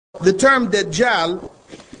the term Dajjal,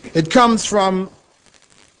 it comes from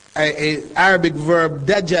an Arabic verb,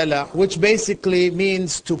 dajjala, which basically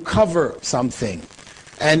means to cover something.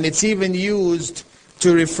 And it's even used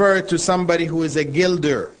to refer to somebody who is a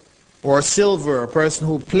gilder or silver, a person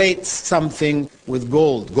who plates something with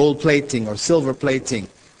gold, gold plating or silver plating.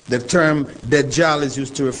 The term Dajjal is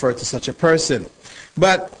used to refer to such a person.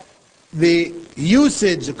 But the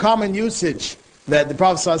usage, the common usage that the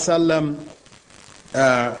Prophet ﷺ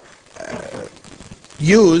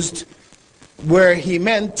used, where he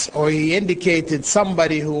meant or he indicated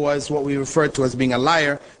somebody who was what we refer to as being a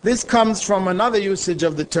liar, this comes from another usage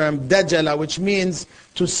of the term Dajjala, which means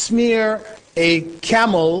to smear a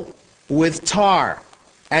camel with tar.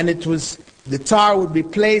 And the tar would be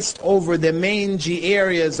placed over the mangy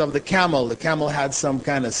areas of the camel. The camel had some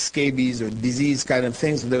kind of scabies or disease kind of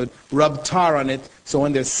things. So they would rub tar on it, so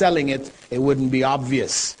when they're selling it, it wouldn't be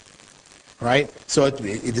obvious. Right? So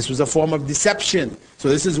this was a form of deception. So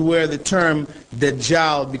this is where the term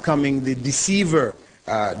Dajjal, becoming the deceiver,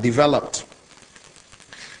 developed.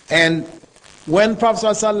 And when Prophet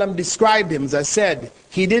ﷺ described him, as I said,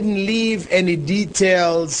 he didn't leave any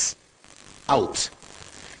details out.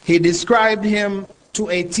 He described him to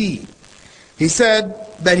a T. He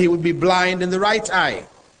said that he would be blind in the right eye,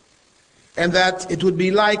 and that it would be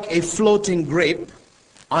like a floating grape,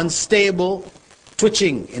 unstable,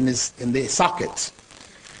 twitching in the socket,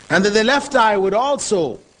 and that the left eye would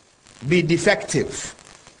also be defective,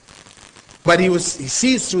 but he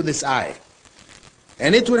sees through this eye,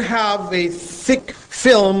 and it would have a thick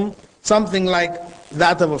film, something like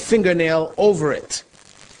that of a fingernail, over it,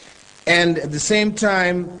 and at the same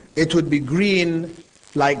time it would be green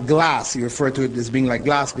like glass. He referred to it as being like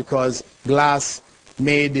glass because glass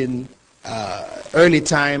made in early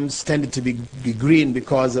times tended to be green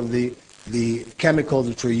because of the chemicals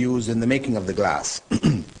which were used in the making of the glass.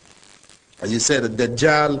 As you said, the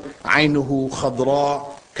Dajjal, عَيْنُهُ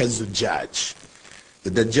خَضْرَاء كَالزُّجَّاجِ. The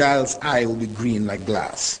Dajjal's eye will be green like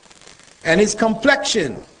glass. And his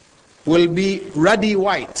complexion will be ruddy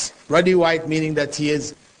white. Ruddy white meaning that he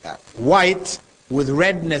is white with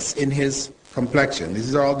redness in his complexion.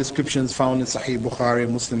 These are all descriptions found in Sahih Bukhari,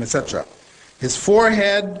 Muslim, etc. His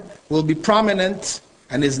forehead will be prominent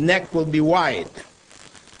and his neck will be wide.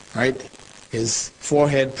 Right? His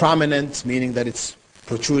forehead prominent, meaning that it's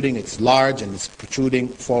protruding, it's large and it's protruding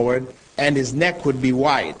forward, and his neck would be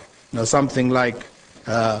wide. You know, something like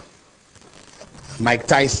Mike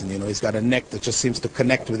Tyson, you know, he's got a neck that just seems to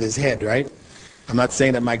connect with his head, right? I'm not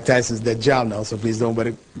saying that Mike Tyson's Dajjal now, so please don't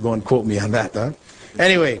go and quote me on that, huh?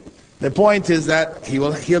 Anyway, the point is that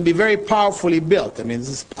he'll be very powerfully built. I mean, this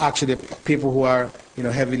is actually people who are, you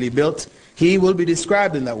know, heavily built. He will be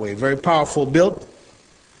described in that way, very powerful built.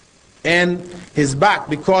 And his back,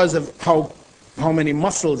 because of how many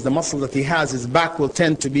muscles, the muscles that he has, his back will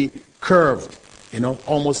tend to be curved, you know,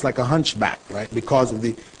 almost like a hunchback, right? Because of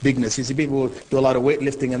the bigness. You see people will do a lot of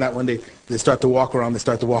weightlifting and that when they start to walk around, they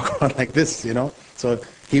start to walk around like this, you know. So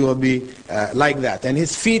he will be like that. And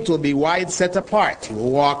his feet will be wide set apart. He will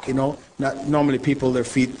walk, you know, not normally people, their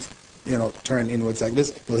feet, you know, turn inwards like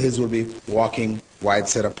this. Well, his will be walking wide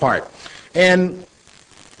set apart. And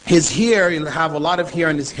his hair, he'll have a lot of hair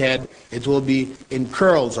on his head. It will be in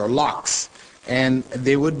curls or locks. And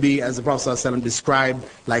they would be, as the Prophet ﷺ described,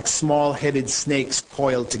 like small-headed snakes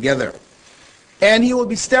coiled together. And he will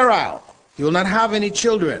be sterile. He will not have any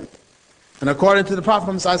children. And according to the Prophet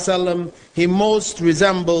ﷺ, he most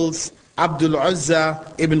resembles Abdul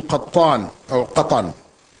Uzza ibn Qattan, or Qatan,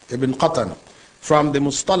 ibn Qatan, from the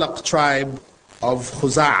Mustalaq tribe of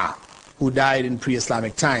Khuza'a, who died in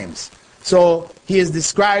pre-Islamic times. So he is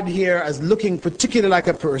described here as looking particularly like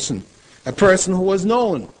a person who was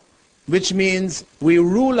known, which means we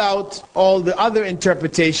rule out all the other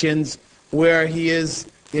interpretations where he is,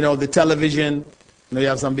 you know, the television. You know, you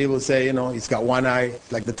have some people say, you know, he's got one eye,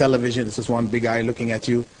 like the television, it's just one big eye looking at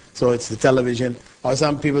you, so it's the television. Or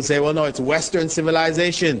some people say, well, no, it's Western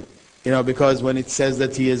civilization, you know, because when it says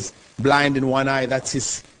that he is blind in one eye, that's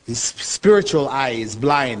his spiritual eye is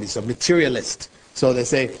blind, he's a materialist. So they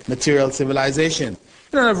say material civilization.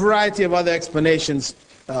 There are a variety of other explanations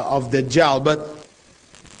of Dajjal, but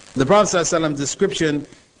the Prophet ﷺ's description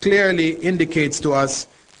clearly indicates to us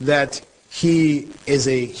that he is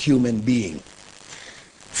a human being.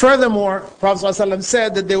 Furthermore, Prophet ﷺ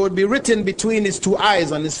said that there would be written between his two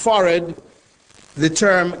eyes on his forehead the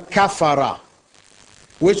term kafara,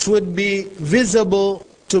 which would be visible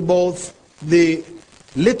to both the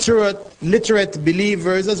literate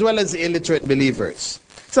believers as well as illiterate believers.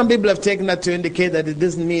 Some people have taken that to indicate that it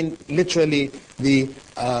doesn't mean literally the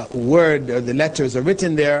word or the letters are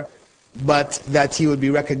written there, but that he would be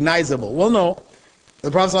recognizable. Well, no.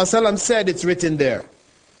 The Prophet ﷺ said it's written there.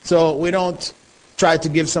 So we don't try to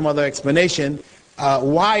give some other explanation.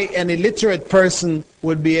 Why an illiterate person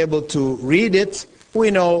would be able to read it.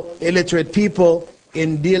 We know illiterate people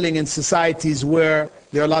in dealing in societies where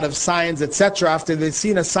there are a lot of signs, etc. After they've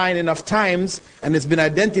seen a sign enough times and it's been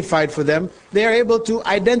identified for them, they are able to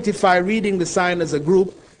identify reading the sign as a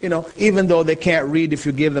group, even though they can't read if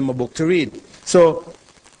you give them a book to read. So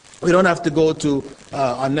we don't have to go to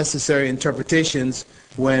unnecessary interpretations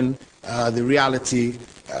when the reality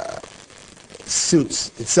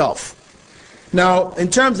suits itself. Now, in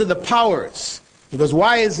terms of the powers, because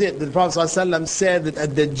why is it that the Prophet ﷺ said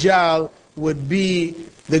that Dajjal would be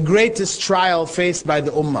the greatest trial faced by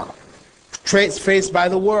the Ummah, faced by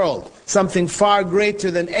the world, something far greater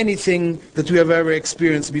than anything that we have ever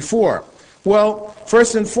experienced before? Well,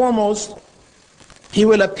 first and foremost, he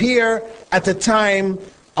will appear at a time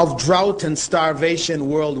of drought and starvation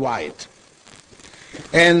worldwide.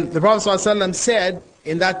 And the Prophet ﷺ said,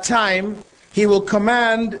 in that time,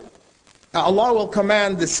 Allah will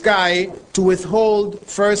command the sky to withhold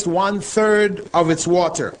first 1/3 of its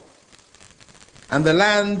water, and the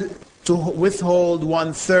land to withhold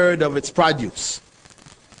 1/3 of its produce.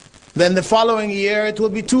 Then the following year it will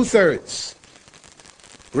be 2/3.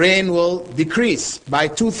 Rain will decrease by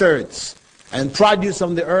 2/3, and produce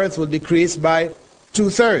on the earth will decrease by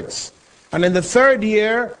 2/3. And in the third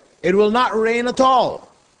year it will not rain at all,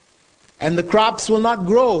 and the crops will not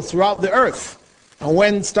grow throughout the earth. And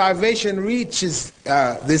when starvation reaches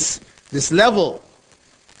this level,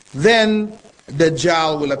 then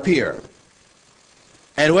Dajjal will appear.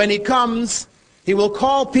 And when he comes, he will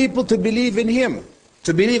call people to believe in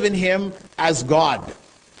him as God.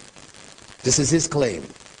 This is his claim.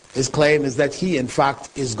 His claim is that he, in fact,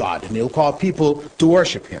 is God, and he'll call people to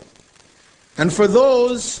worship him. And for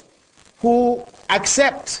those who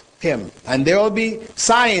accept him, and there will be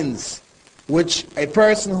signs which a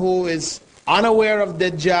person who is unaware of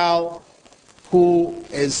Dajjal, who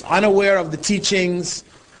is unaware of the teachings,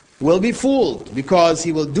 will be fooled, because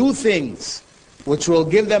he will do things which will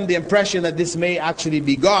give them the impression that this may actually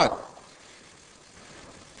be God.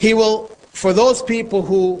 He will, for those people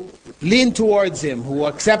who lean towards him, who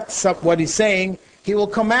accept what he's saying, he will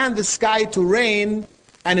command the sky to rain,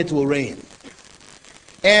 and it will rain.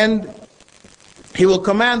 And he will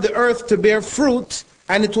command the earth to bear fruit,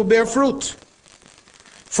 and it will bear fruit.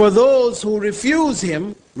 For those who refuse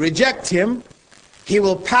him, reject him, he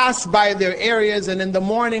will pass by their areas, and in the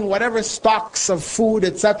morning, whatever stocks of food,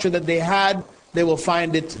 etc. that they had, they will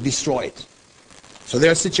find it destroyed. So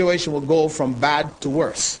their situation will go from bad to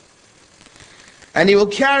worse. And he will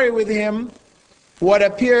carry with him what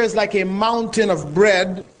appears like a mountain of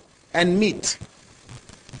bread and meat.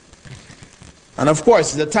 And of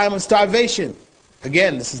course, it's a time of starvation.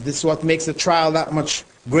 Again, this is what makes the trial that much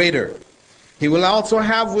greater. He will also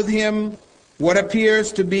have with him what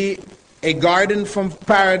appears to be a garden from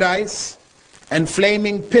paradise and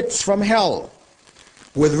flaming pits from hell,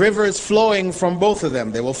 with rivers flowing from both of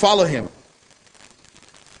them. They will follow him.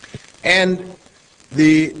 And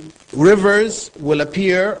the rivers will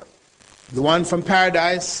appear, the one from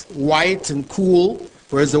paradise, white and cool,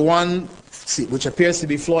 whereas the one which appears to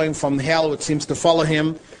be flowing from hell, which seems to follow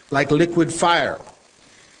him, like liquid fire.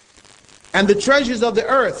 And the treasures of the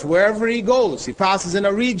earth, wherever he goes, he passes in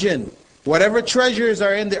a region, whatever treasures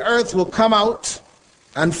are in the earth will come out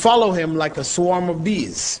and follow him like a swarm of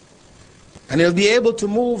bees. And he'll be able to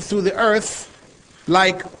move through the earth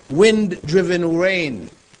like wind-driven rain.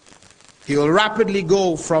 He will rapidly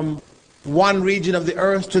go from one region of the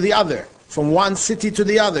earth to the other, from one city to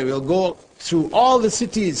the other. He'll go through all the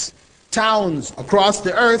cities, towns across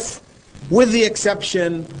the earth, with the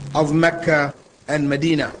exception of Mecca and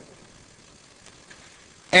Medina.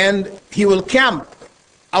 And he will camp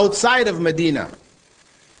outside of Medina.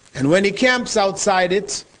 And when he camps outside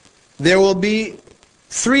it, there will be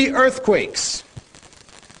 3 earthquakes.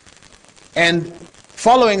 And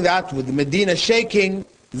following that, with Medina shaking,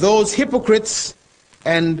 those hypocrites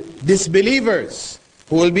and disbelievers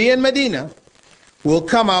who will be in Medina will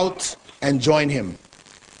come out and join him.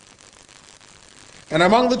 And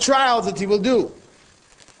among the trials that he will do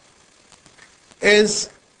is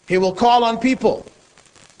he will call on people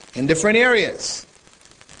in different areas.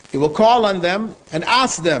 He will call on them and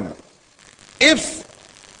ask them, if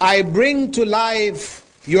I bring to life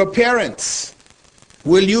your parents,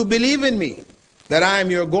 will you believe in me, that I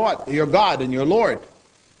am your God and your Lord?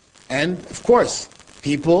 And of course,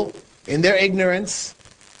 people in their ignorance,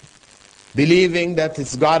 believing that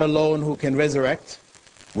it's God alone who can resurrect,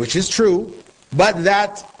 which is true, but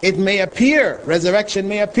that it may appear, resurrection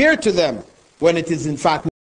may appear to them when it is in fact